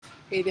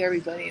Hey there,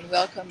 everybody, and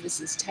welcome. This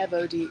is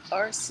Taveau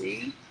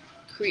DRC,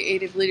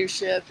 Creative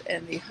Leadership,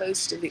 and the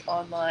host of the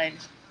online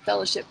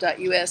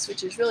fellowship.us,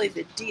 which is really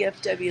the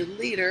DFW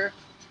Leader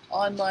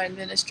Online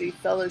Ministry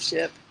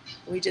Fellowship.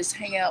 We just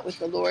hang out with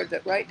the Lord,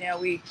 but right now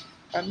we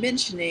are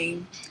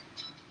mentioning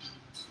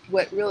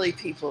what real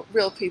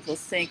people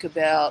think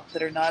about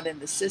that are not in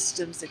the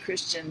systems, the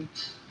Christian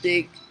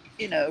big,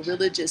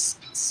 religious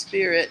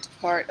spirit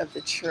part of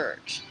the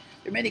church.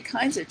 There are many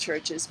kinds of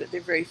churches, but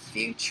there are very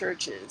few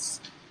churches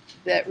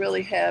that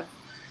really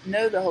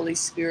know the Holy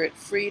Spirit,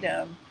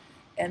 freedom,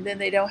 and then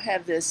they don't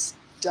have this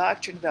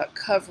doctrine about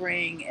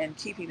covering and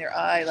keeping their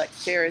eye like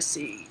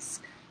Pharisees.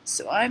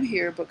 So I'm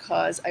here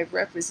because I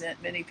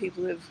represent many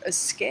people who've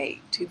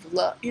escaped, who've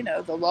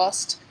the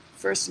lost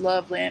first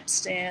love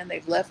lampstand.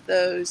 They've left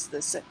those.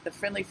 The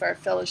Friendly Fire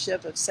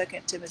Fellowship of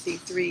 2 Timothy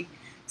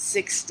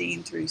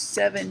 3:16 through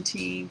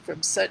 17.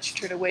 From such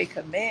turn away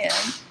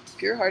command.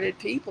 Pure-hearted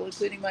people,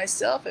 including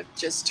myself, have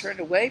just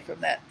turned away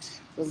from that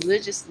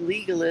religious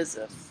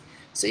legalism.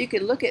 So you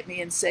can look at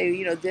me and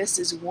say, this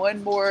is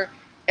one more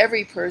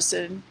every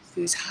person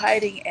who's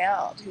hiding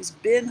out, who's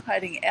been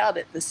hiding out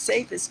at the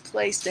safest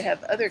place to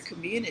have other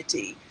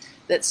community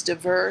that's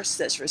diverse,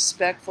 that's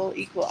respectful,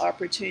 equal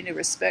opportunity,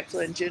 respectful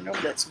in general,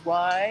 that's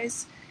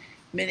wise.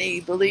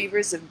 Many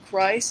believers in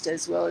Christ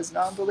as well as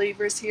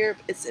non-believers here.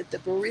 It's at the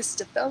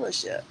Barista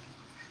Fellowship.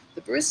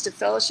 The Barista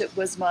Fellowship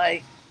was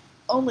my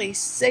only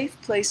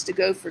safe place to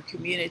go for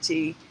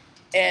community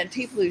and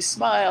people who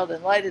smiled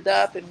and lighted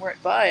up and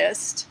weren't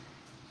biased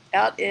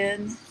out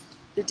in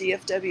the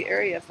DFW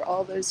area for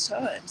all those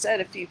times. I had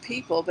a few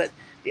people, but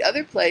the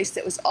other place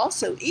that was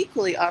also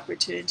equally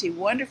opportunity,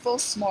 wonderful,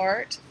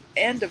 smart,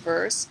 and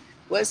diverse,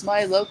 was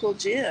my local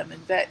gym.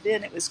 And back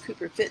then it was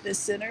Cooper Fitness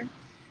Center,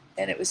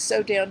 and it was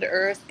so down to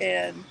earth,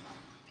 and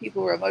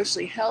people were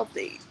emotionally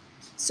healthy.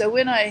 So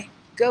when I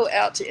go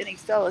out to any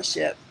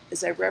fellowship,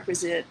 as I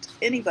represent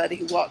anybody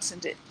who walks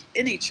into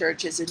any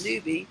church as a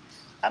newbie,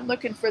 I'm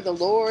looking for the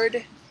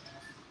Lord.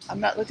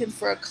 I'm not looking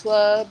for a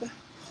club.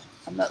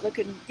 I'm not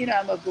looking,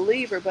 I'm a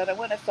believer, but I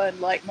want to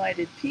find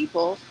like-minded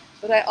people.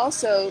 But I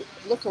also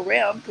look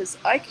around because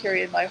I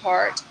carry in my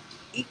heart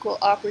equal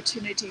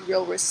opportunity,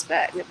 real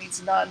respect. That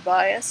means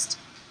non-biased,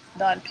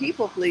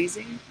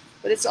 non-people-pleasing,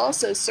 but it's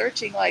also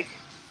searching like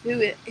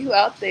who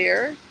out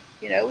there,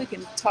 we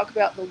can talk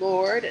about the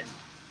Lord and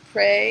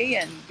pray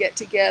and get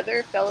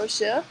together,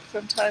 fellowship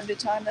from time to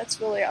time.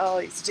 That's really all I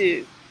always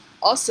do.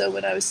 Also,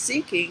 when I was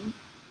seeking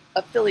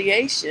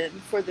affiliation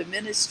for the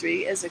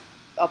ministry as an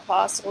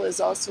apostle, is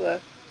also a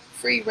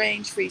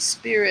free-range,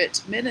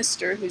 free-spirit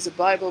minister who's a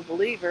Bible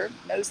believer,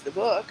 knows the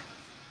book,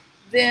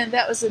 then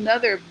that was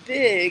another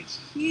big,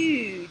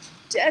 huge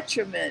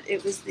detriment.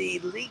 It was the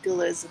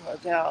legalism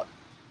about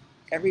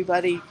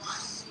everybody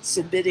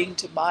submitting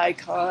to my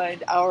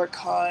kind, our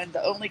kind,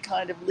 the only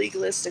kind of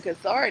legalistic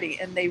authority.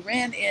 And they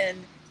ran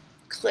in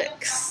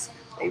cliques.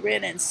 They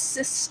ran in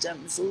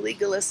systems,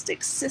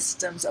 legalistic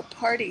systems, a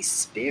party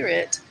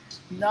spirit,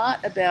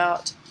 not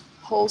about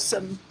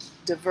wholesome,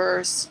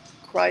 diverse,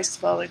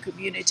 Christ-following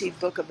community,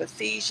 book of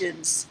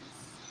Ephesians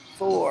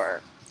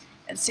 4.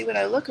 And see, when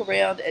I look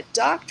around at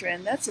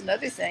doctrine, that's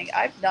another thing.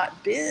 I've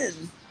not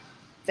been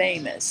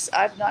famous.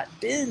 I've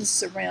not been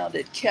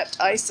surrounded, kept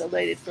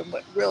isolated from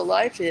what real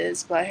life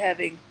is by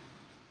having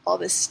all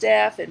this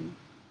staff and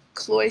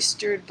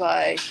cloistered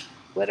by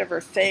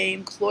whatever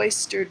fame,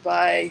 cloistered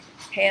by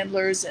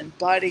handlers and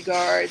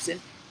bodyguards.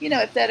 And,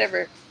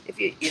 if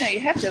you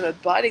have to have a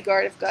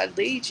bodyguard if God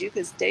leads you,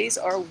 because days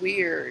are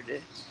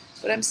weird.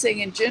 But I'm saying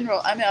in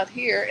general, I'm out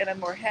here and I'm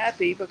more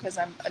happy because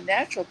I'm a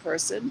natural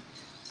person.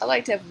 I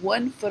like to have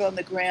one foot on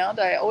the ground.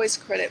 I always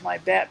credit my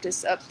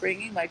Baptist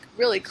upbringing, my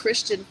really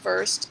Christian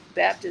first,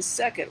 Baptist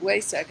second, way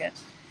second,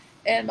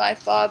 and my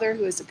father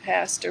who is a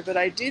pastor. But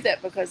I do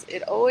that because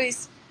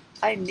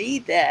I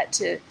need that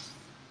to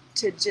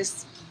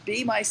just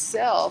be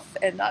myself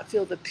and not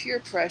feel the peer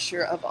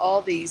pressure of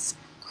all these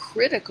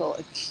critical,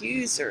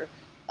 accuser,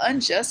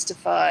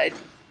 unjustified,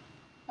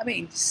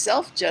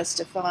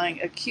 self-justifying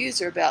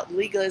accuser about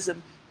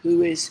legalism.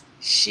 Who is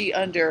she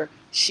under?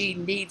 She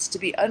needs to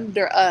be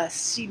under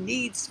us. She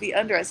needs to be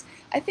under us.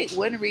 I think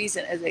one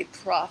reason as a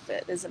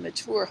prophet, as a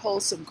mature,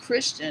 wholesome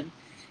Christian,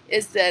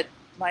 is that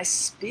my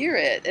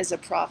spirit as a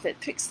prophet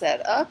picks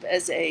that up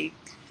as a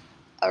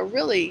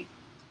really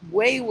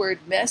wayward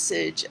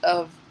message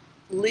of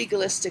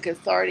legalistic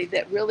authority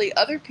that really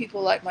other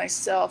people like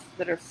myself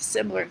that are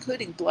similar,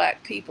 including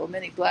black people,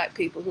 many black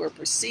people who are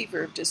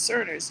perceiver,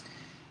 discerners,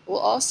 will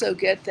also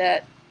get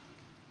that,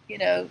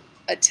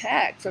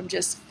 attack from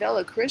just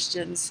fellow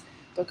Christians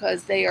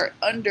because they are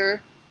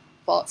under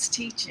false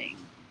teaching.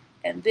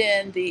 And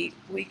then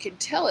we can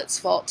tell it's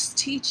false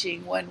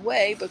teaching one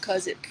way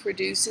because it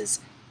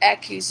produces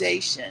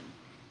accusation.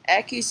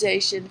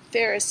 Accusation,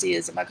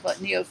 Phariseeism, I call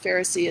it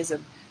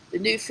neo-Phariseeism. The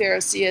new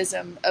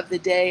Phariseeism of the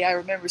day, I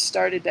remember,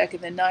 started back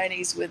in the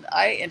 90s when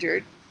I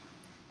entered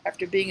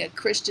after being a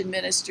Christian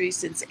ministry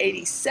since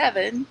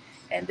 87.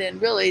 And then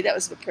really that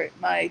was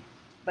my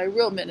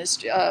real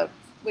ministry,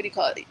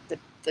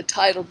 the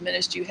titled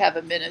ministry, you have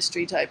a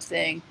ministry type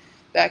thing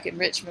back in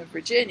Richmond,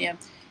 Virginia.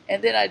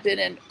 And then I'd been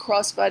in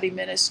crossbody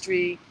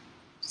ministry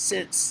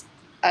since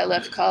I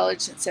left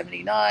college in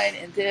 '79,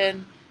 and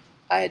then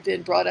I had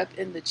been brought up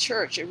in the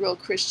church, a real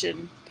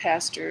Christian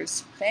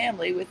pastor's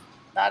family with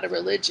not a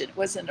religion. It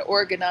wasn't an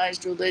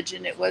organized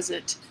religion. It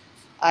wasn't,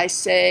 I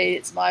say,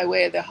 it's my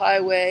way or the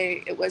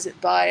highway. It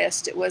wasn't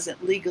biased. It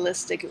wasn't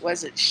legalistic. It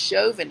wasn't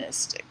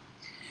chauvinistic.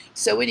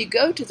 So when you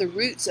go to the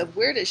roots of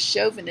where does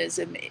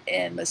chauvinism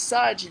and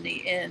misogyny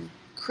in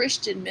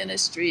Christian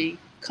ministry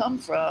come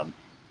from,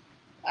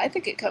 I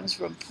think it comes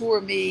from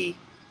poor me,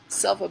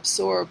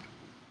 self-absorbed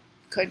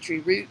country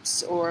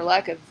roots, or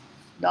lack of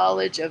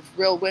knowledge of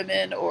real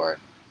women, or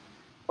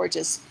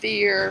just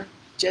fear,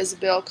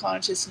 Jezebel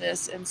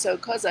consciousness. And so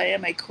because I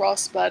am a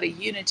crossbody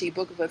unity,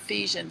 Book of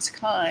Ephesians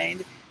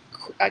kind,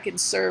 I can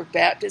serve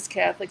Baptists,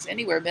 Catholics,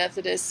 anywhere,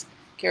 Methodists,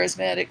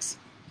 Charismatics.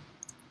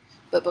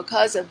 But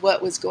because of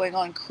what was going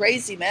on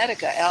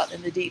crazy-matica out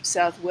in the deep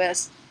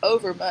Southwest,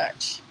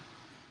 overmuch,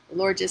 the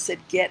Lord just said,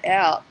 get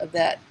out of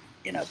that,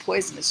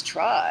 poisonous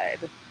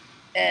tribe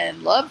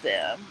and love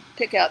them,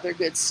 pick out their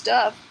good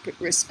stuff,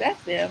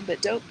 respect them,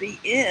 but don't be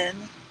in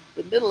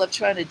the middle of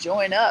trying to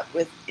join up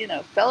with,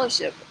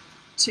 fellowship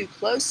too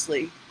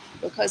closely,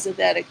 because of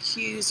that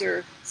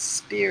accuser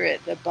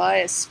spirit, the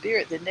biased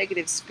spirit, the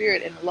negative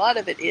spirit. And a lot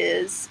of it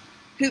is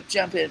hoop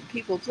jumping,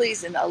 people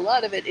pleasing. A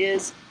lot of it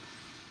is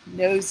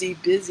nosy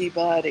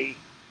busybody,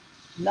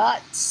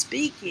 not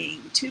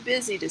speaking, too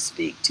busy to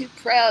speak, too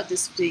proud to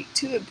speak,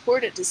 too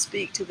important to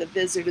speak to the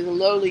visitor, the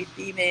lowly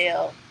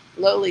female,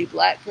 lowly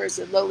black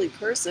person, lowly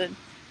person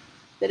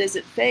that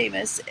isn't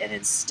famous. And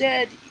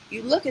instead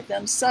you look at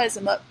them, size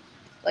them up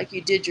like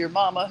you did your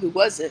mama, who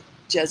was a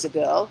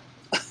Jezebel,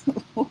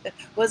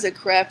 was a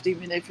crafty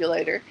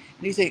manipulator,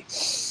 and you think,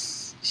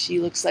 she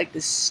looks like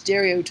the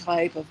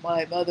stereotype of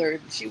my mother.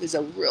 She was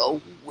a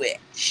real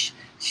witch.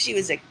 She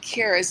was a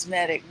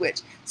charismatic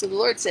witch. So the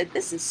Lord said,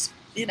 this is,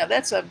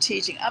 that's what I'm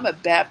teaching. I'm a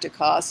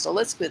Baptist-costal,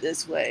 let's put it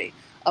this way,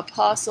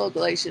 apostle,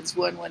 Galatians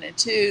 1, and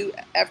 2,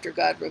 after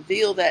God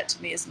revealed that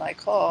to me as my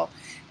call.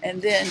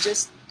 And then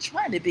just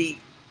trying to be,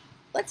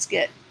 let's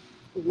get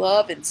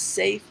love and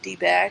safety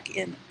back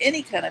in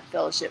any kind of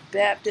fellowship,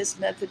 Baptist,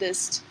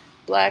 Methodist,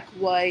 black,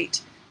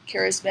 white,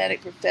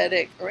 charismatic,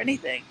 prophetic, or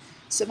anything.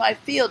 So my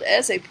field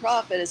as a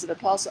prophet, as an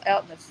apostle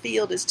out in the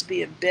field, is to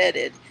be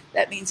embedded.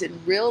 That means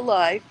in real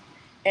life,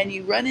 and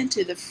you run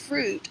into the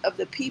fruit of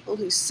the people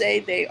who say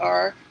they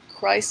are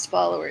Christ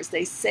followers.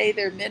 They say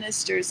they're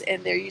ministers,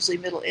 and they're usually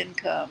middle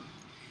income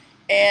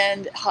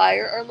and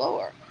higher or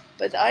lower.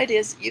 But the idea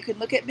is, you can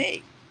look at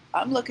me.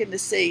 I'm looking to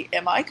see,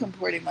 am I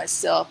comporting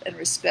myself and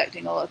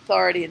respecting all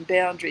authority and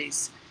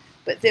boundaries?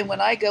 But then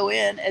when I go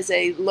in as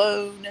a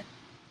lone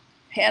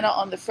Hannah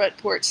on the front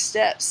porch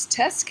steps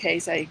test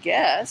case, I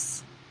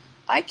guess,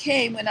 I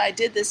came when I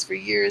did this for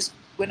years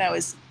when I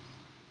was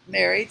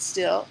married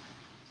still.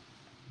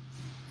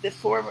 The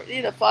former,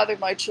 father of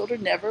my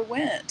children never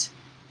went.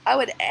 I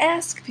would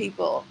ask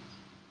people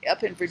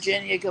up in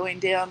Virginia going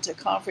down to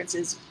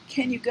conferences,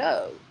 can you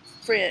go?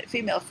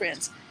 Female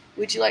friends,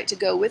 would you like to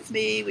go with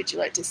me? Would you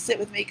like to sit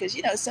with me? Because,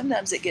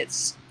 sometimes it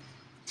gets,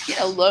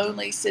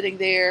 lonely sitting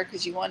there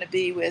because you want to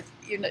be with,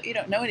 you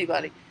don't know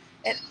anybody.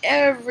 And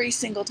every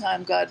single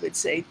time God would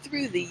say,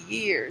 through the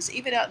years,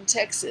 even out in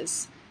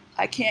Texas,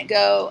 I can't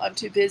go, I'm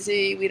too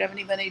busy, we don't have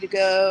any money to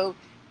go.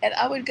 And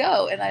I would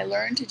go, and I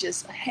learned to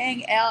just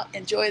hang out,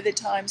 enjoy the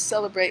time,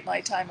 celebrate my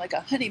time like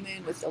a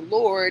honeymoon with the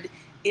Lord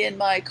in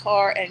my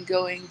car and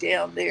going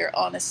down there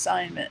on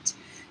assignment.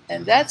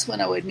 And that's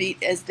when I would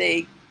meet as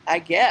a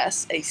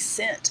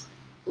sent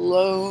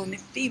lone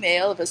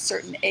female of a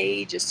certain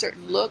age, a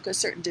certain look, a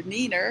certain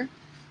demeanor.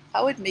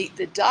 I would meet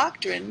the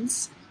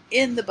doctrines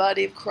in the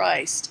body of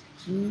Christ,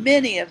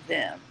 many of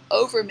them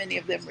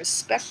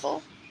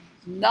respectful,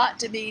 not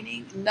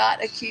demeaning,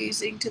 not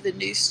accusing to the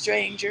new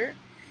stranger.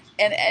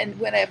 And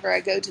whenever I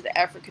go to the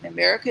African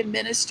American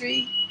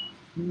ministry,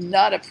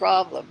 not a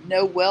problem.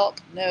 No whelp,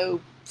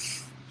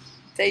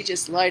 they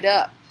just light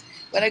up.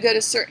 When I go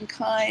to certain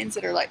kinds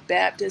that are like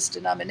Baptist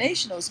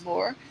denominationals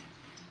more,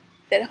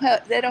 they don't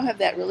have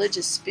that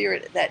religious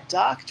spirit, that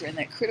doctrine,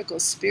 that critical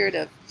spirit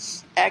of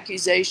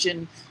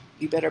accusation.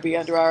 You better be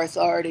under our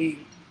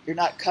authority. You're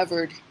not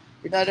covered.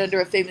 You're not under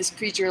a famous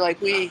preacher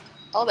like we.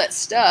 All that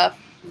stuff,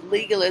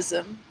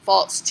 legalism,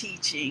 false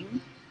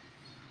teaching,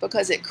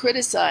 because it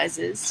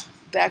criticizes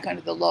back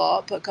under the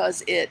law,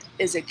 because it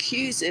is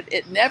accusive.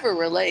 It never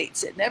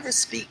relates. It never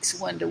speaks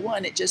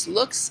one-to-one. It just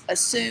looks,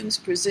 assumes,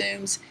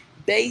 presumes,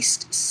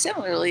 based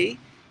similarly,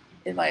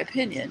 in my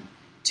opinion,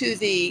 to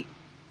the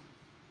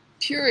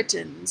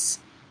Puritans,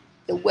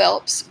 the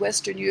whelps,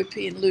 Western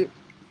European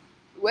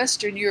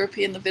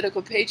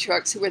Levitical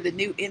patriarchs, who were the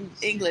New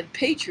England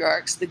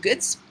patriarchs. The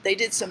goods, they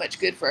did so much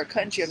good for our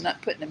country. I'm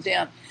not putting them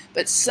down,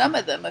 but some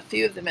of them, a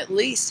few of them at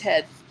least,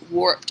 had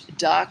warped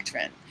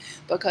doctrine,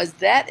 because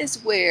that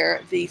is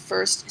where the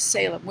first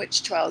Salem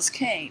witch trials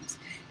came.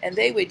 And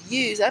they would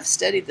use, I've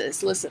studied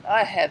this, listen,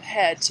 I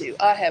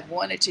have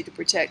wanted to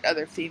protect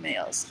other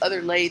females,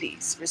 other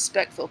ladies,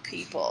 respectful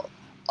people,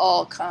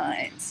 all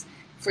kinds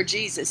for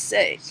Jesus'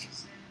 sake,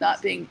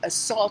 not being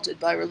assaulted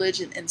by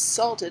religion,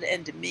 insulted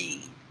and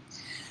demeaned.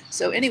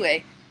 So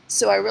anyway,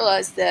 so I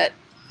realized that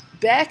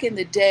back in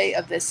the day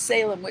of the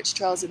Salem witch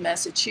trials in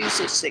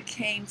Massachusetts that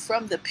came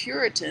from the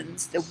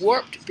Puritans, the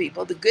warped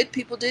people, the good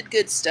people did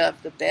good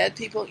stuff, the bad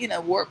people,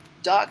 warped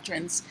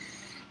doctrines,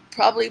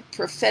 probably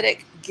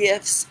prophetic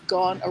gifts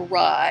gone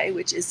awry,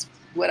 which is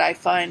what I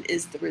find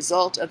is the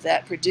result of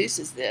that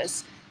produces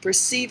this.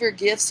 Perceiver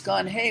gifts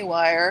gone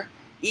haywire,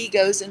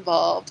 egos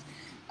involved.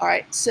 All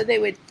right, so they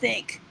would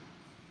think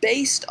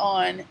based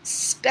on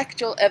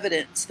spectral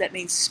evidence, that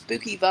means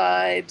spooky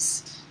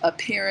vibes,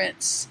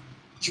 appearance,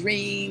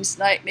 dreams,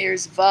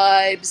 nightmares,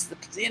 vibes,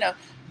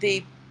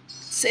 the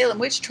Salem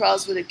witch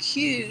trials would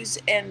accuse,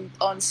 and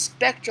on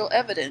spectral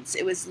evidence,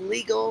 it was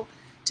legal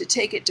to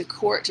take it to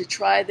court to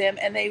try them,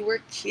 and they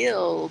were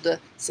killed.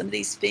 Some of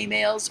these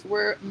females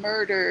were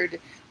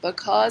murdered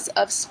because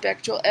of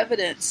spectral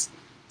evidence.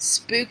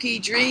 Spooky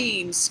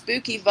dreams,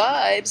 spooky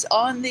vibes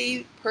on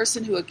the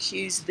person who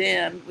accused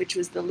them, which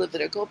was the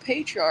Levitical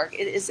patriarch.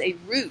 It is a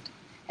root,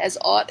 has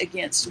aught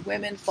against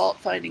women,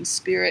 fault-finding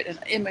spirit, and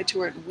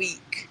immature and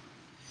weak.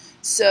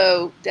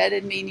 So that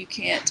didn't mean you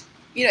can't,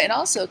 and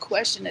also a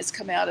question has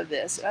come out of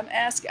this.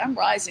 I'm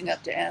rising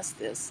up to ask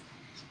this.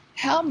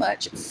 How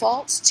much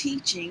false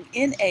teaching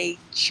in a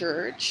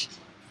church,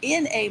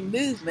 in a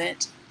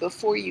movement,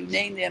 before you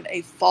name them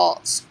a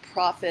false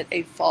prophet,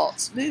 a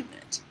false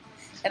movement?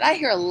 And I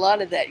hear a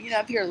lot of that.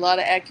 I hear a lot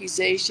of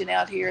accusation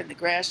out here in the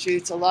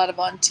grassroots, a lot of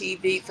on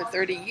TV for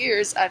 30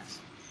 years.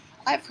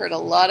 I've heard a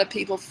lot of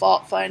people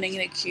fault finding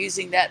and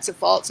accusing that's a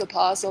false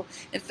apostle.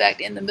 In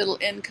fact, in the middle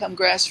income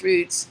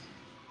grassroots,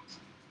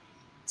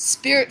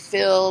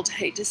 spirit-filled,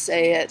 hate to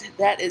say it,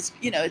 that is,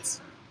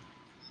 it's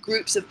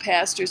groups of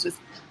pastors with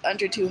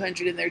under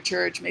 200 in their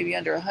church, maybe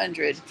under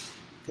 100,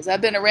 because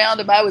I've been around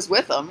them, I was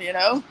with them,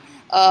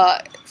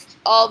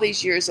 all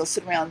these years they'll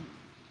sit around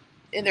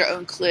in their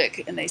own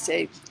clique and they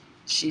say,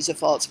 she's a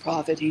false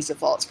prophet, he's a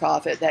false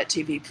prophet, that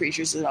TV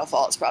preacher's a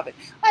false prophet.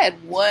 I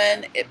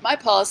had my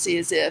policy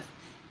is if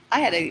I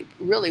had a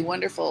really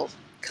wonderful,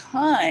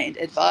 kind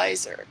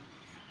advisor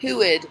who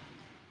would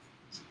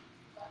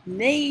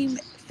name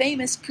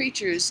famous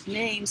preachers'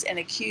 names and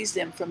accuse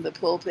them from the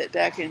pulpit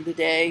back in the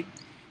day,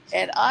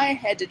 and I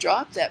had to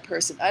drop that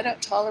person. I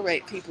don't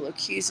tolerate people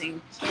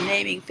accusing,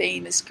 naming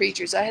famous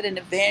preachers. I had an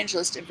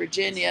evangelist in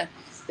Virginia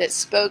that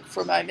spoke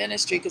for my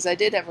ministry, because I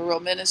did have a real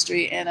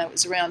ministry, and I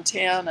was around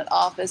town and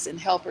office and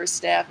helper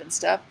staff and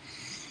stuff.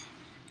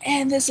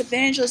 And this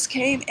evangelist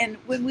came, and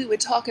when we would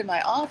talk in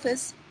my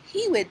office,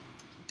 he would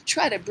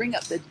try to bring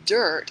up the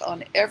dirt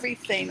on every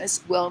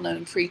famous,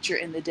 well-known preacher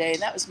in the day,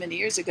 and that was many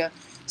years ago.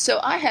 So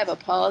I have a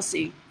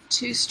policy,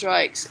 2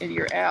 strikes and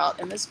you're out,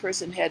 and this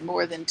person had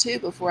more than 2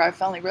 before I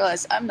finally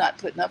realized I'm not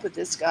putting up with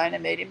this guy, and I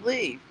made him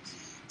leave.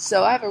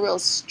 So I have a real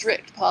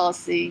strict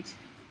policy,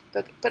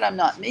 but I'm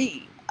not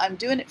mean. I'm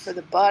doing it for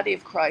the body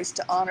of Christ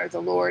to honor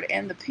the Lord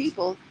and the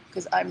people,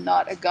 because I'm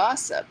not a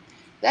gossip.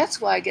 That's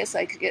why I guess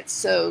I could get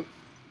so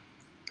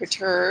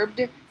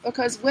perturbed,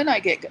 because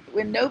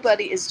when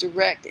nobody is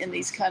direct in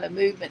these kind of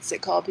movements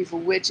that call people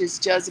witches,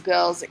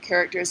 Jezebels, that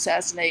character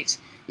assassinates,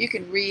 you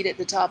can read at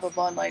the top of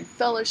Online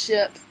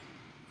Fellowship,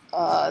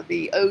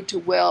 the Ode to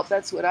Wealth.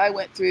 That's what I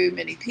went through.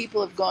 Many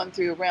people have gone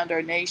through around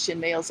our nation,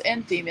 males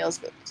and females,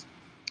 but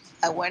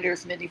I wonder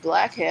if many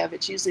black have.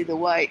 It's usually the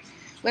white.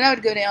 When I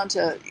would go down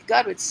to,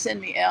 God would send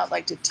me out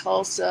like to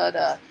Tulsa,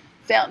 to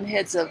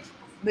fountainheads of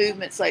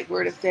movements like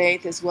Word of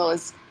Faith, as well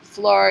as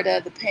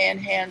Florida, the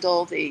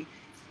Panhandle, the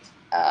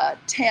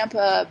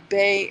Tampa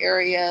Bay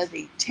area,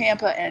 the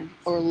Tampa and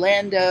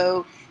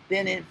Orlando,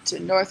 then into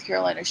North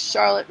Carolina,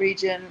 Charlotte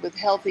region with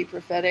healthy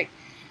prophetic,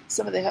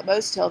 some of the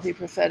most healthy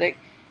prophetic.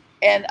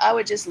 And I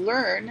would just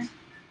learn,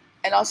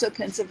 and also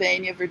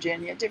Pennsylvania,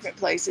 Virginia, different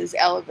places,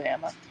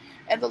 Alabama.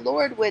 And the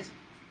Lord would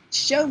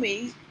show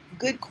me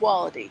good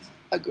quality,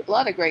 a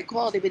lot of great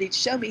quality, but he'd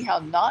show me how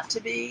not to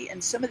be,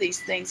 and some of these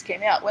things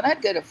came out. When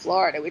I'd go to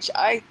Florida, which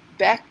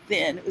back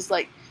then, it was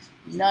like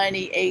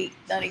 98,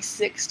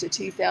 96 to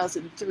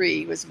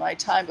 2003 was my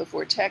time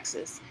before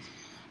Texas,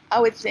 I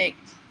would think,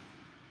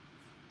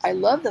 I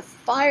love the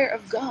fire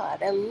of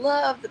God. I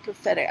love the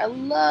prophetic. I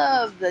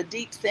love the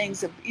deep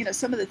things of,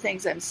 some of the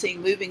things I'm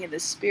seeing moving in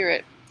the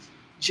spirit,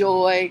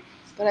 joy.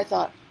 But I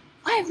thought,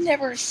 I have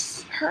never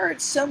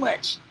heard so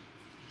much,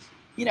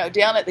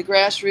 down at the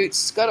grassroots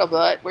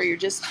scuttlebutt where you're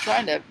just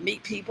trying to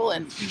meet people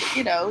and,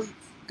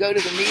 go to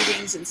the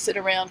meetings and sit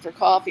around for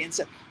coffee and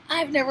stuff.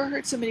 I've never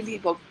heard so many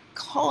people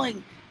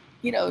calling,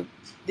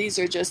 these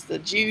are just the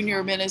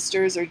junior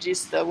ministers or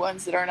just the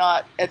ones that are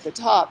not at the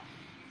top,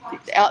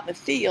 out in the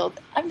field.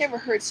 I've never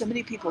heard so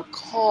many people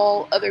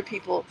call other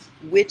people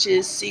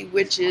witches, see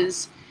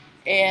witches,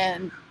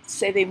 and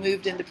say they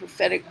moved in the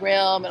prophetic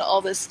realm and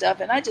all this stuff.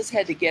 And I just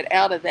had to get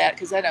out of that,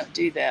 because I don't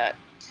do that.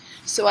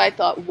 So I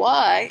thought,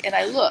 why? And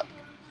I looked,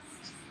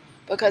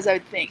 because I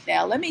would think,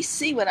 now let me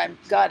see what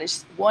God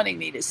is wanting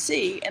me to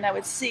see. And I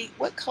would see,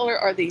 what color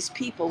are these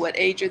people? What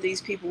age are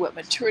these people? What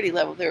maturity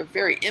level? They're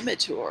very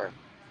immature.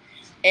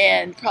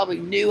 and probably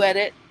new at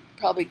it,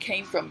 probably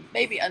came from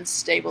maybe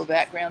unstable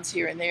backgrounds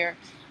here and there.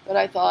 But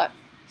I thought,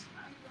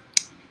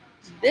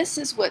 this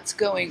is what's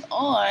going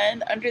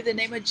on under the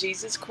name of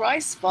Jesus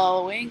Christ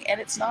following,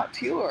 and it's not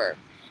pure.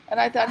 And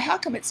I thought, how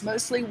come it's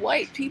mostly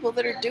white people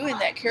that are doing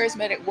that,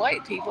 charismatic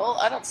white people?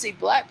 I don't see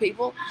black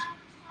people.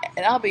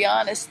 And I'll be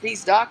honest,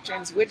 these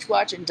doctrines,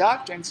 witch-watching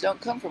doctrines,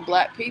 don't come from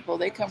black people.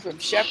 They come from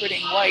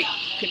shepherding, white,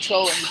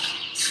 controlling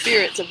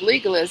spirits of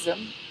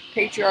legalism,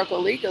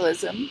 patriarchal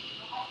legalism,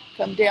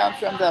 come down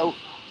from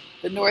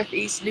the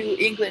Northeast New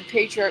England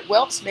patriarch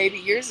whelps maybe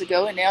years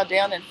ago, and now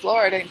down in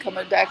Florida and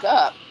coming back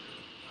up.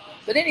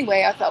 But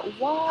anyway, I thought,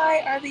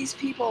 why are these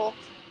people,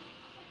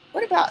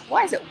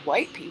 why is it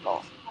white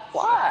people?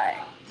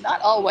 Why?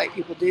 Not all white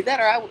people do that,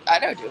 or I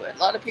don't do it. A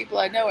lot of people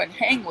I know and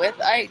hang with,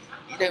 I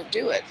don't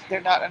do it.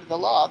 They're not under the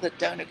law, that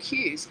don't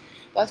accuse.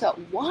 But I thought,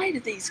 why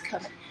did these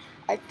come in?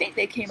 I think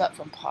they came up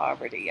from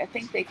poverty. I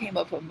think they came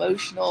up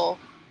emotional,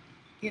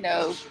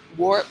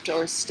 warped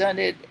or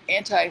stunted,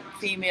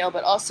 anti-female,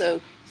 but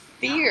also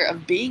fear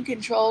of being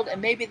controlled.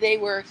 And maybe they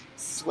were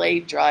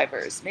slave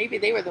drivers. Maybe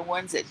they were the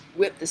ones that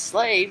whipped the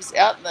slaves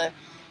out in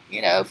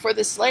the, for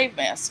the slave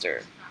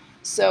master.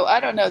 So I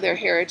don't know their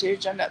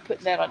heritage. I'm not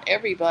putting that on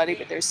everybody,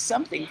 but there's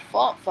something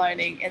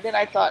fault-finding. And then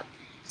I thought,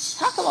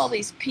 how come all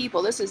these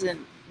people, this is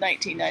in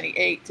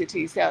 1998 to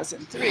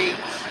 2003,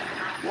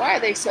 why are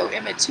they so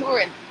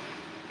immature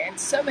and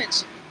so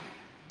much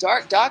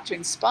dark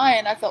doctrine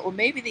spying? I thought, well,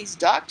 maybe these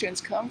doctrines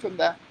come from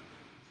the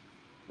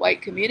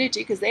white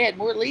community because they had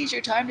more leisure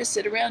time to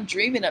sit around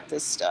dreaming up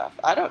this stuff.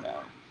 I don't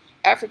know.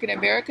 African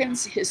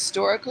Americans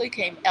historically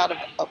came out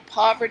of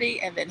poverty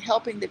and then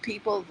helping the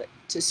people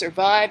to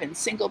survive, and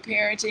single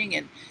parenting,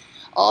 and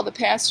all the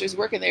pastors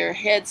working their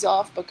heads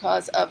off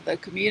because of the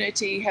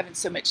community having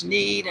so much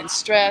need and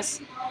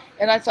stress.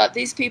 And I thought,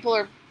 these people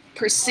are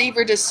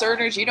perceiver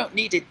discerners. You don't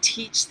need to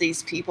teach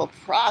these people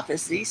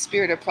prophecy,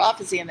 spirit of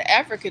prophecy. In the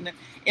African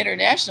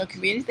international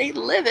community, they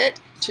live it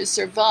to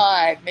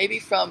survive, maybe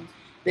from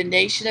the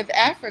nation of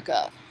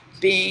Africa,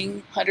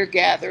 being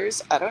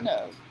hunter-gatherers, I don't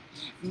know.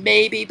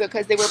 Maybe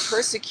because they were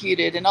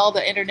persecuted, and all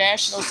the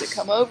internationals that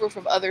come over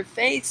from other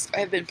faiths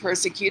have been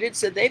persecuted,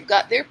 so they've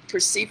got their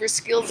perceiver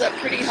skills up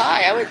pretty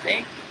high, I would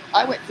think.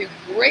 I went through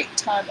great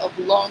time of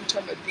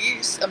long-term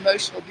abuse,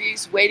 emotional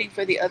abuse, waiting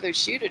for the other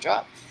shoe to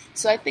drop.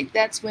 So I think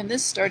that's when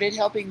this started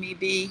helping me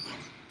be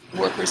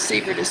more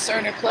perceiver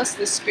discerner, plus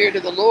the Spirit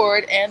of the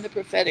Lord and the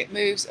prophetic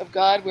moves of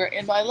God were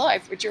in my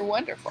life, which are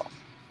wonderful.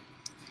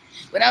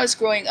 When I was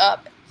growing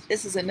up,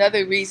 this is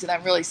another reason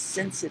I'm really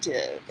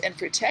sensitive and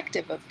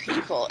protective of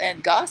people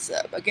and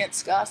gossip,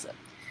 against gossip.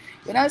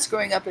 When I was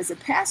growing up as a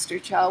pastor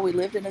child, we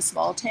lived in a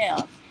small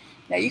town.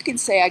 Now you can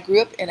say I grew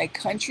up in a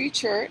country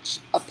church,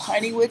 a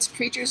Piney Woods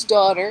preacher's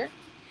daughter,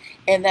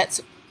 and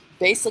that's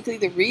basically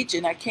the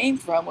region I came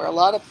from, where a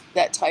lot of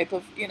that type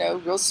of,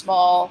 real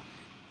small,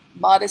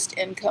 modest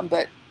income,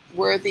 but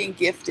worthy and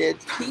gifted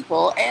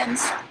people, and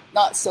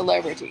not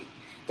celebrity.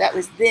 That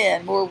was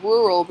then more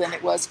rural than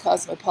it was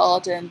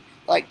cosmopolitan,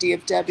 like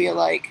DFW,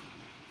 like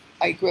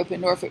I grew up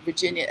in Norfolk,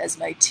 Virginia as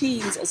my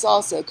teens, as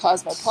also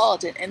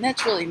cosmopolitan, and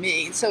that's really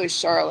me, and so is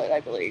Charlotte,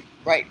 I believe,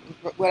 right,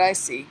 what I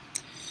see.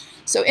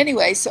 So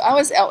anyway, so I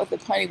was out with the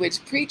Piney Woods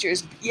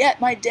preachers, yet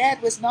my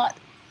dad was not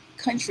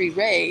country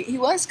raised. He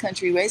was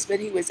country raised, but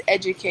he was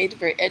educated,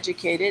 very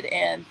educated,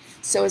 and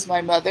so was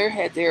my mother,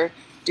 had their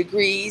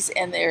degrees,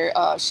 and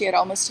she had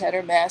almost had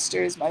her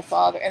master's, my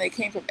father, and they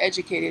came from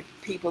educated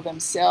people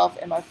themselves,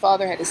 and my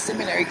father had a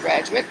seminary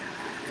graduate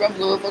from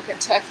Louisville,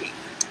 Kentucky.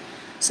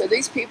 So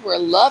these people were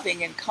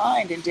loving and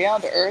kind and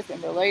down to earth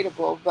and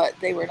relatable, but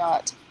they were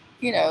not,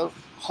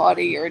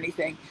 haughty or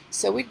anything.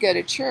 So we'd go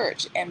to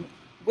church, and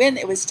when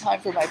it was time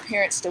for my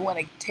parents to want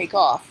to take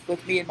off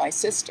with me and my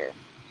sister,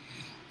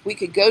 we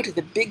could go to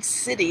the big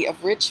city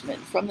of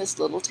Richmond from this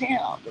little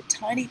town, the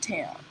tiny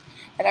town.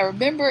 And I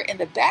remember in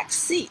the back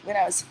seat when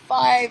I was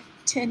 5,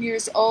 10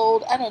 years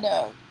old, I don't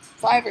know,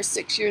 5 or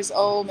 6 years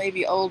old,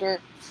 maybe older,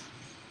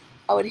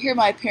 I would hear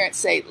my parents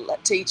say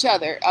to each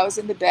other, I was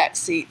in the back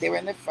seat, they were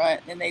in the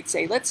front, and they'd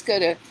say, let's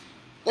go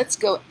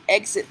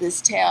exit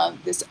this town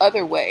this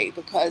other way,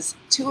 because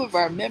 2 of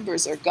our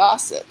members are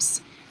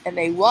gossips, and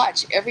they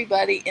watch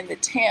everybody in the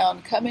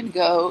town come and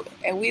go,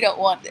 and we don't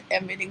want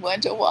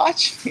anyone to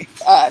watch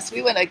us.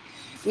 We want to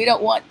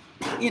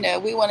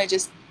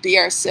just be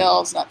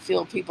ourselves, not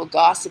feel people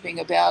gossiping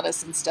about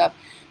us and stuff.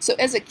 So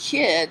as a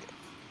kid,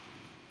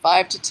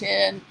 5 to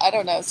 10, I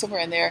don't know,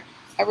 somewhere in there,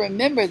 I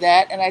remember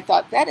that, and I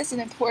thought, that is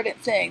an important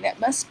thing. That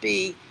must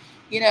be,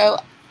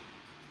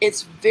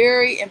 it's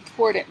very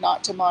important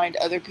not to mind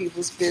other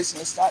people's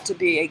business, not to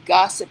be a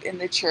gossip in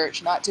the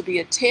church, not to be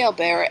a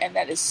talebearer, and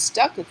that has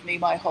stuck with me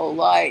my whole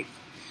life.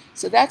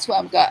 So that's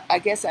why I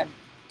guess I'm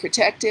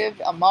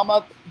protective, a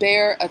mama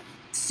bear, a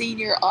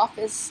senior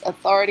office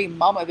authority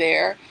mama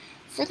bear,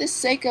 for the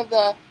sake of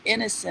the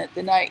innocent,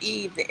 the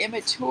naive, the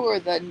immature,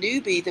 the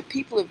newbie, the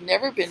people who've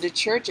never been to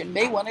church and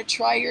may want to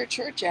try your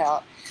church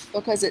out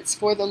because it's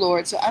for the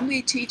Lord. So I'm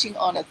going to be teaching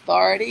on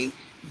authority,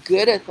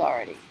 good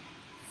authority,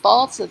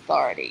 false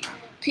authority,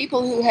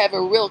 people who have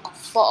a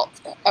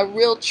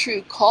real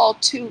true call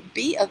to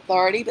be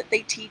authority, but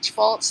they teach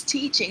false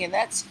teaching, and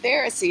that's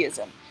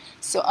Phariseeism.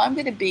 So I'm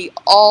going to be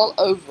all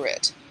over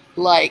it,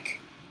 like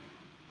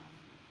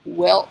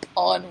whelp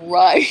on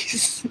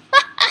rice.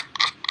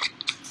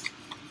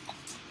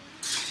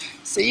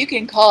 So you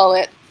can call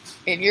it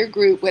in your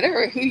group,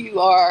 whatever who you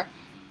are,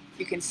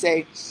 you can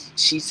say,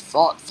 she's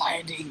fault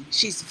finding.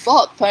 She's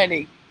fault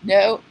finding.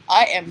 No,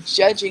 I am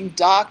judging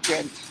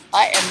doctrine.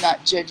 I am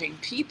not judging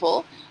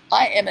people.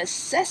 I am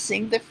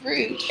assessing the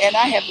fruit, and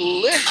I have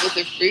lived with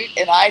the fruit,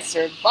 and I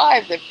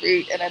survive the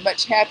fruit, and I'm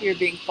much happier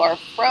being far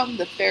from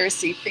the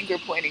Pharisee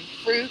finger-pointing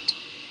fruit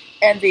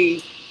and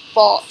the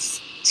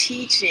false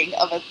teaching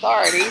of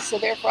authority. So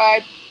therefore,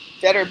 I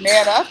better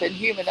man up and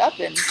human up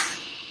and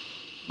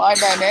mind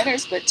my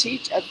manners, but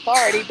teach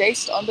authority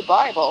based on the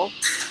Bible,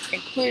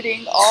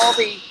 including all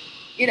the,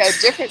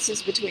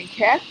 differences between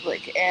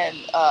Catholic and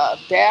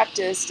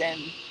Baptist and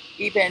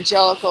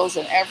evangelicals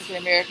and African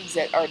Americans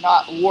that are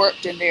not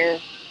warped and they're,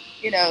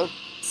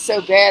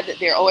 so bad that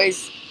they're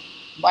always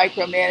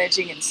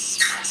micromanaging and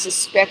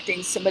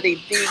suspecting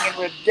somebody being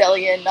in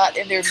rebellion, not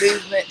in their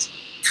movement.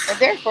 And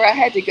therefore, I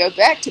had to go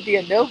back to be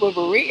a noble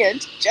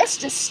Berean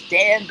just to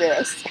stand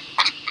this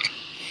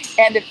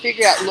and to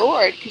figure out,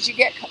 Lord, because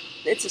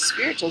it's a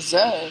spiritual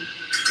zone.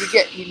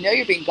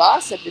 You're being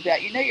gossiped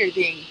about. You're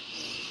being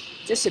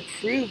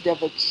disapproved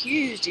of,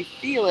 accused. You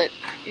feel it,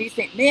 and you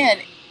think, man,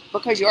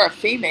 because you are a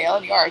female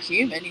and you are a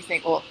human, you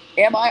think, well,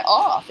 am I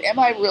off? Am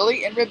I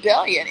really in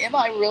rebellion? Am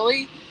I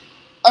really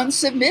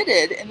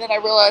unsubmitted? And then I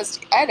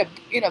realized I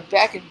had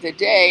back in the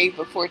day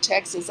before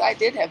Texas, I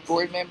did have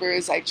board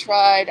members. I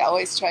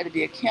always tried to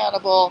be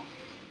accountable,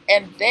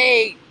 and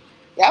that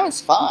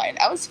was fine.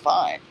 I was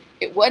fine.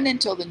 It wasn't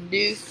until the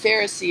new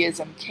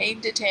Phariseeism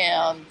came to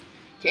town,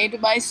 came to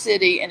my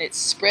city, and it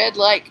spread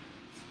like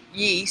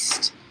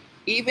yeast,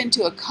 even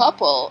to a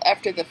couple.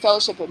 After the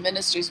Fellowship of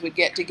Ministers would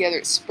get together,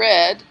 it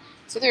spread.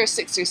 So there were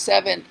 6 or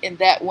 7 in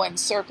that one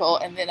circle,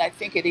 and then I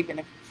think it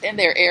even, in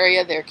their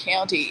area, their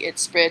county, it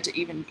spread to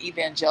even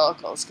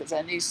evangelicals, because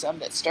I knew some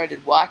that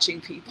started watching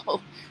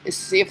people to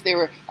see if they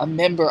were a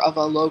member of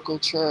a local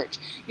church.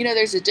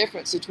 There's a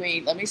difference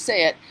between, let me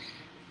say it,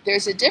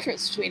 there's a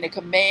difference between a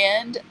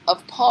command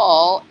of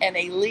Paul and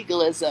a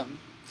legalism,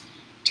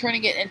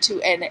 turning it into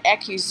an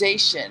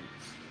accusation.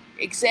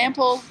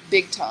 Example,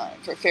 big time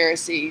for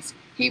Pharisees,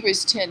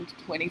 Hebrews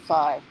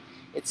 10:25.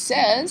 It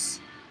says,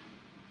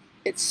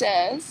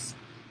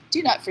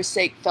 do not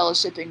forsake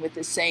fellowshipping with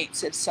the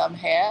saints as some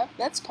have.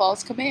 That's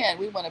Paul's command.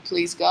 We want to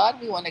please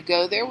God. We want to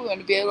go there. We want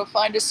to be able to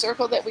find a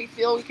circle that we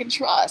feel we can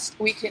trust.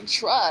 We can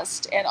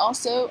trust and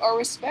also are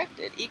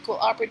respected, equal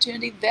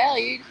opportunity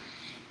valued,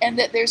 and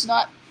that there's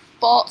not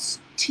false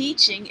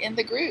teaching in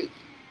the group.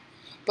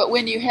 But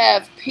when you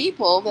have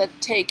people that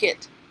take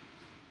it,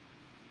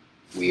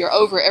 we are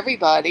over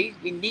everybody,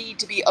 we need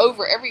to be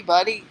over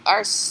everybody,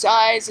 our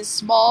size is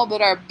small,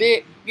 but our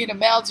big,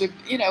 mouths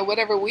are,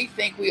 whatever we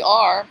think we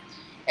are,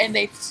 and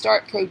they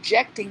start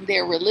projecting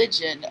their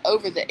religion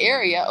over the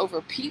area,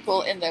 over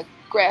people in the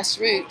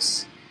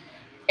grassroots.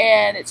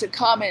 And it's a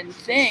common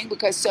thing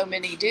because so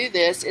many do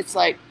this. It's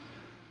like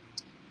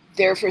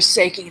they're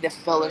forsaking the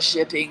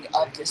fellowshipping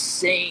of the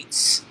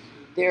saints.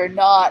 They're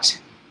not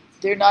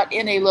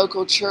in a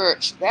local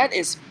church. That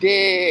is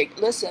big.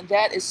 Listen,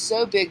 that is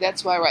so big.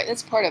 That's why I write.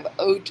 That's part of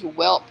Ode to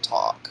Whelp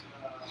talk.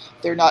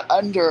 They're not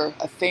under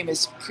a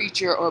famous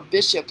preacher or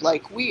bishop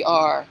like we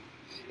are.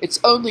 It's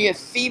only a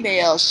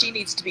female. She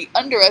needs to be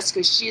under us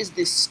because she is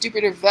the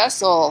stupider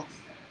vessel.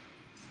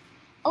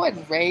 I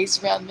wasn't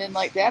raised around men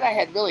like that. I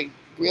had really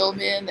real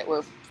men that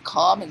were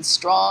calm and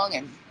strong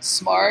and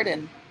smart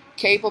and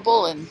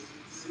capable, and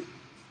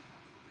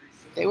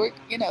they were,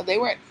 they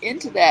weren't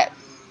into that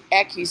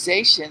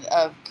accusation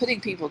of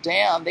putting people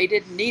down. They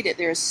didn't need it.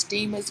 Their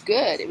esteem was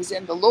good. It was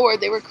in the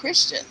Lord. They were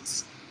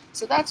Christians.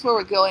 So that's where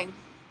we're going,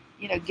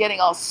 getting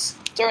all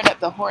stirring up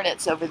the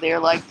hornets over there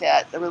like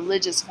that, the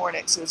religious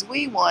hornets, because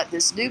we want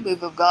this new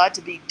move of God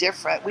to be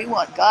different. We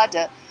want God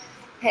to,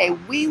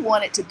 we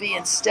want it to be,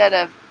 instead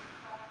of,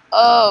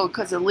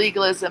 because of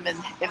legalism in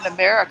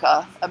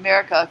America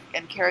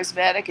and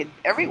charismatic and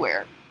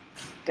everywhere,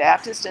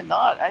 Baptist and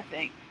not, I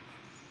think,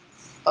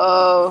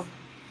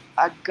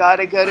 I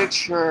gotta go to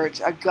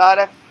church. I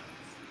gotta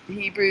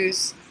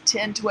Hebrews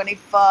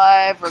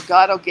 10:25, or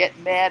God will get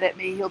mad at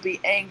me. He'll be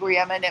angry.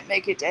 I may not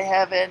make it to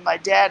heaven. My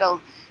dad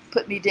will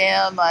put me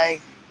down.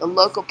 The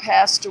local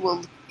pastor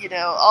will,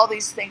 all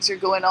these things are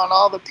going on.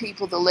 All the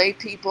people, the lay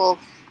people,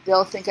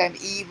 they'll think I'm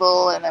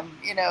evil, and I'm,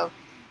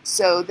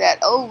 so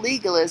that old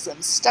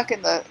legalism stuck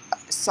in the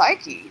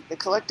psyche, the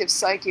collective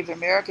psyche of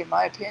America, in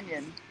my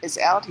opinion, is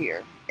out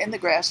here in the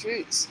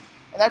grassroots.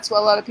 And that's why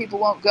a lot of people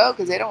won't go,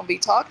 because they don't want to be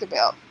talked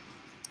about.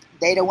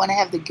 They don't want to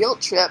have the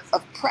guilt trip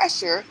of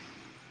pressure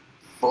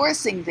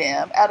forcing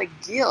them out of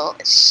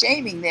guilt,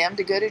 shaming them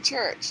to go to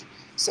church.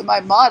 So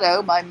my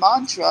motto, my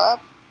mantra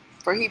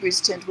for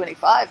Hebrews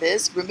 10:25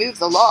 is remove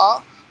the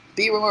law,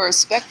 be more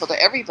respectful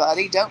to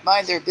everybody, don't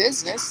mind their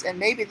business, and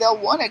maybe they'll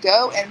want to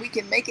go, and we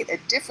can make it a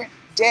different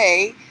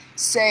day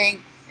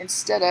saying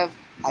instead of,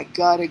 I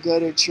gotta go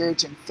to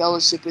church and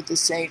fellowship with the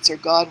saints or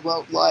God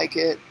won't like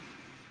it.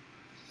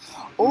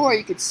 Or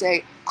you could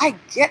say, I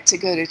get to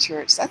go to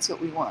church. That's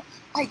what we want.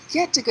 I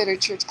get to go to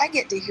church. I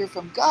get to hear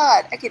from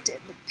God. I get to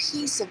the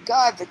peace of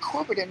God. The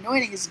corporate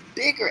anointing is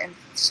bigger and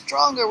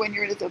stronger when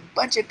you're with a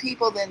bunch of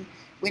people than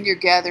when you're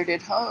gathered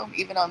at home,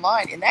 even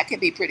online. And that can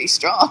be pretty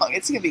strong.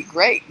 It's going to be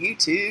great.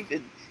 YouTube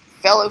and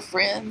fellow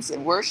friends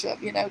and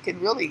worship, can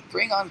really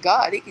bring on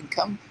God. He can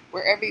come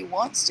wherever he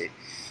wants to.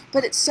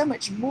 But it's so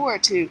much more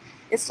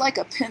it's like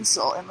a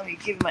pencil. And let me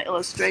give you my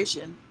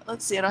illustration.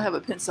 Let's see, I don't have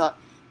a pencil.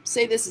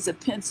 Say this is a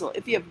pencil.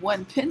 If you have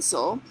one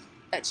pencil,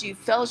 that's you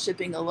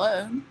fellowshipping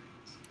alone.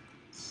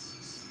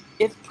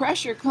 If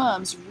pressure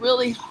comes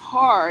really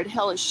hard,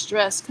 hellish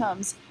stress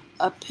comes,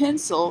 a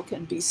pencil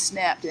can be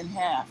snapped in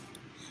half.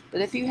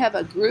 But if you have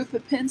a group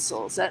of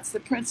pencils, that's the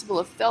principle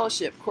of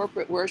fellowship,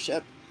 corporate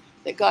worship,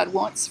 that God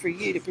wants for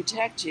you to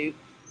protect you.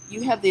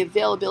 You have the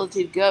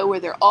availability to go where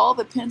they're all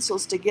the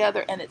pencils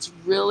together, and it's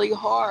really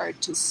hard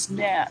to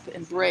snap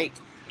and break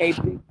a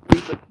big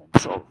group of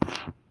pencils.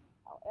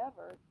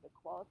 However, the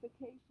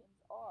qualifications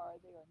are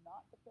they are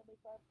not the friendly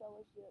fire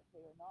fellowship.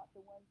 They are not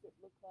the ones that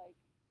look like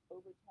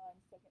overtime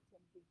 2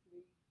 Timothy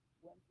 3,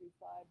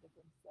 1-5, but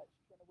from such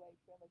turn away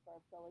friendly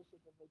fire fellowship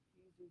of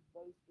accusers,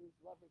 boasters,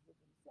 lovers of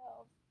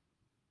themselves,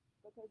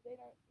 because they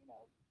don't,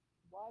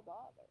 why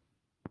bother?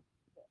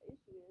 The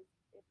issue is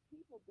if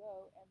people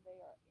go and they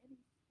are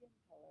any skin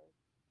color,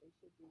 they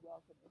should be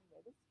welcome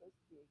anyway. This is supposed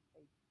to be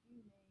a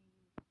humane,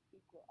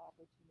 equal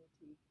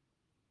opportunity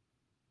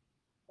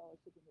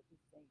fellowshipping with the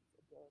saints'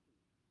 ability.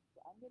 So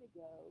I'm going to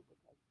go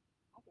because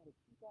I got to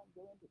keep on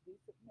going to do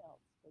something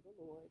else for the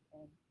Lord,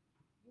 and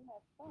you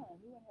have fun.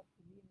 We want to have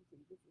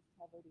community. This is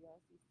Taveau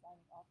DRC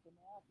signing off for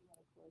now. If you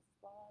want to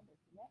correspond or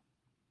connect,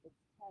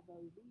 it's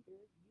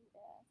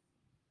TavoLeaderUS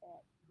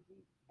at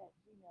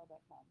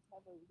gmail.com.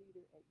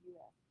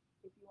 TavoLeader@US.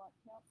 If you want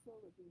counsel,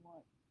 if you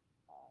want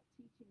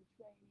teaching,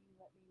 training,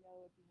 let me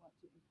know. If you want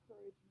to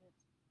encouragement,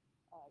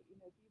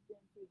 if you've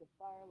been through the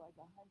fire like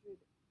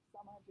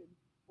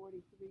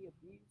 143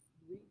 abuse,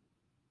 grief,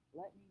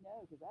 let me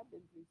know, because I've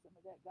been through some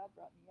of that. God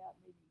brought me out,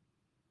 maybe,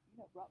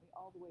 brought me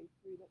all the way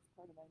through. That's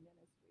part of my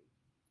ministry.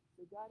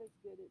 So God is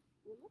good.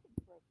 We're looking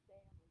for a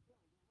family.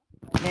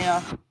 Right now,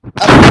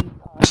 up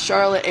in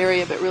Charlotte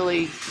area, but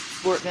really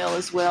Fort Mill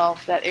as well,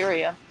 that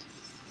area.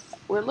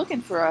 We're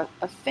looking for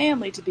a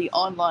family to be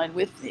online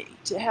with me,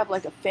 to have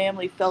like a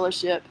family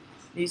fellowship,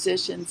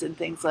 musicians and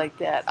things like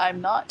that.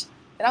 And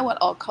I want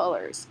all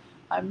colors.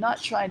 I'm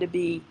not trying to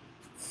be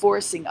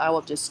forcing, I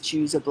will just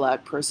choose a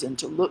black person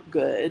to look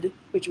good,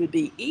 which would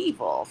be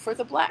evil for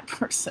the black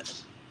person,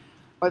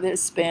 or the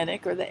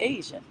Hispanic or the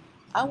Asian.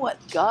 I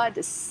want God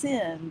to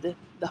send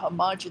the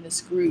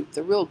homogenous group,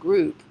 the real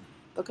group,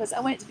 because I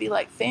want it to be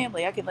like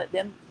family. I can let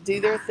them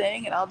do their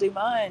thing and I'll do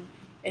mine.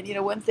 And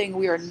one thing,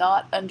 we are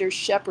not under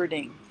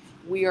shepherding.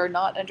 We are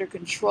not under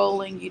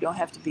controlling. You don't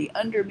have to be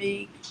under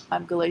me.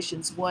 I'm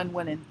Galatians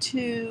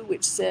 1:1-2,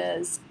 which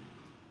says,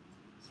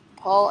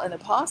 Paul, an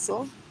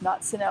apostle,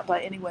 not sent out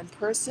by any one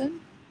person,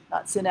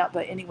 not sent out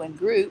by any one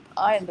group.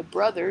 I and the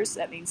brothers,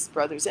 that means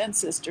brothers and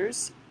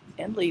sisters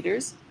and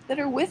leaders, that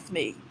are with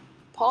me.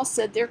 Paul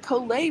said they're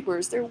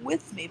co-laborers. They're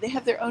with me. They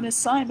have their own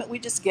assignment. We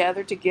just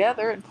gather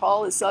together, and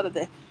Paul is sort of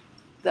the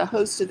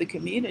host of the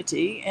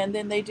community, and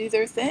then they do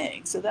their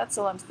thing. So that's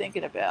all I'm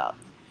thinking about.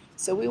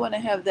 So we want to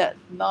have that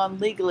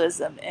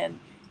non-legalism. And,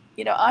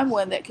 I'm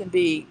one that can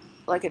be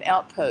like an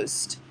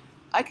outpost.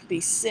 I could be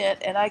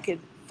sent, and I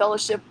could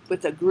fellowship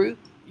with a group,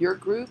 your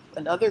group,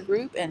 another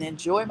group, and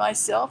enjoy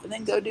myself, and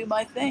then go do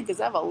my thing, because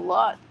I have a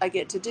lot I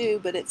get to do,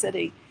 but it's at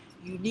a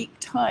unique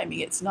timing.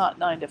 It's not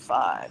 9 to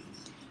 5.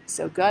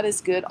 So God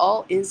is good.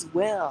 All is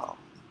well.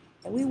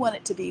 And we want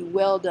it to be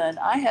well done.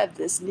 I have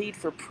this need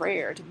for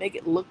prayer to make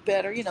it look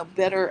better,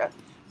 better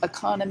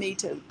economy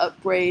to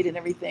upgrade and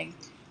everything.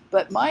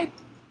 But my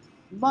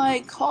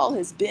call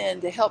has been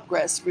to help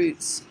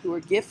grassroots who are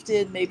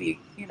gifted, maybe,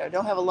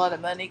 don't have a lot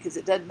of money, because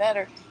it doesn't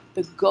matter.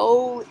 The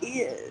goal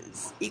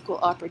is equal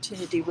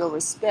opportunity, real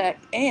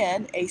respect,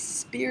 and a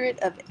spirit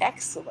of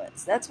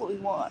excellence. That's what we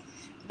want.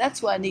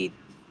 That's why I need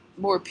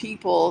more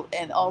people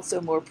and also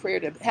more prayer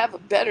to have a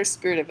better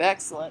spirit of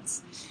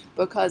excellence,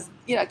 because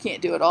I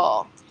can't do it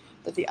all.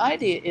 But the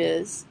idea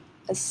is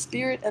a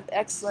spirit of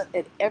excellence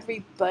at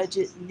every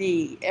budget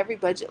need, every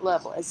budget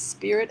level, a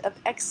spirit of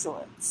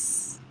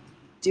excellence.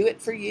 Do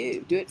it for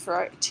you. Do it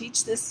for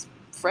teach this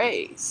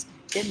phrase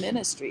in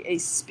ministry, a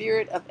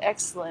spirit of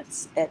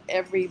excellence at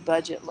every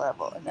budget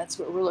level. And that's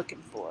what we're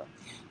looking for.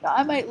 Now,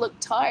 I might look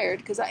tired,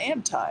 because I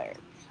am tired.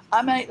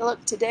 I might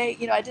look today,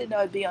 I didn't know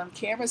I'd be on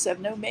camera, so I have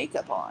no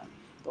makeup on.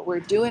 But we're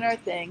doing our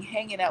thing,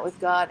 hanging out with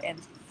God, and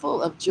full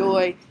of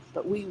joy.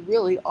 But we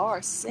really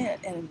are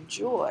sent and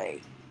enjoy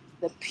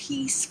the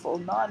peaceful,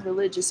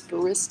 non-religious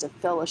barista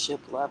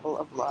fellowship level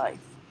of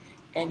life.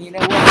 And you know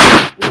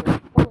what? We are full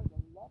of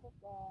the love of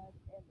God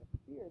and the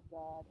fear of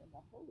God and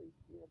the Holy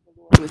Spirit of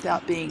the Lord,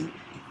 without being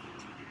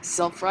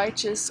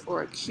self-righteous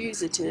or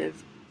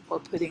accusative or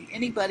putting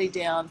anybody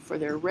down for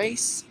their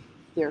race,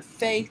 their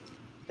faith,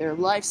 their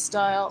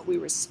lifestyle. We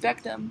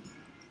respect them.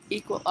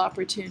 Equal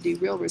opportunity,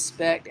 real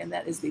respect, and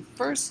that is the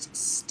first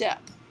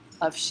step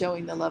of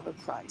showing the love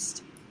of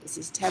Christ. This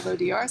is Taveau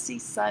DRC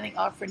signing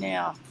off for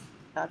now.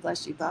 God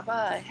bless you.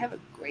 Bye-bye. Have a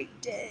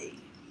great day.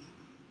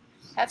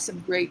 Have some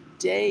great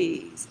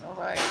days. All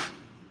right.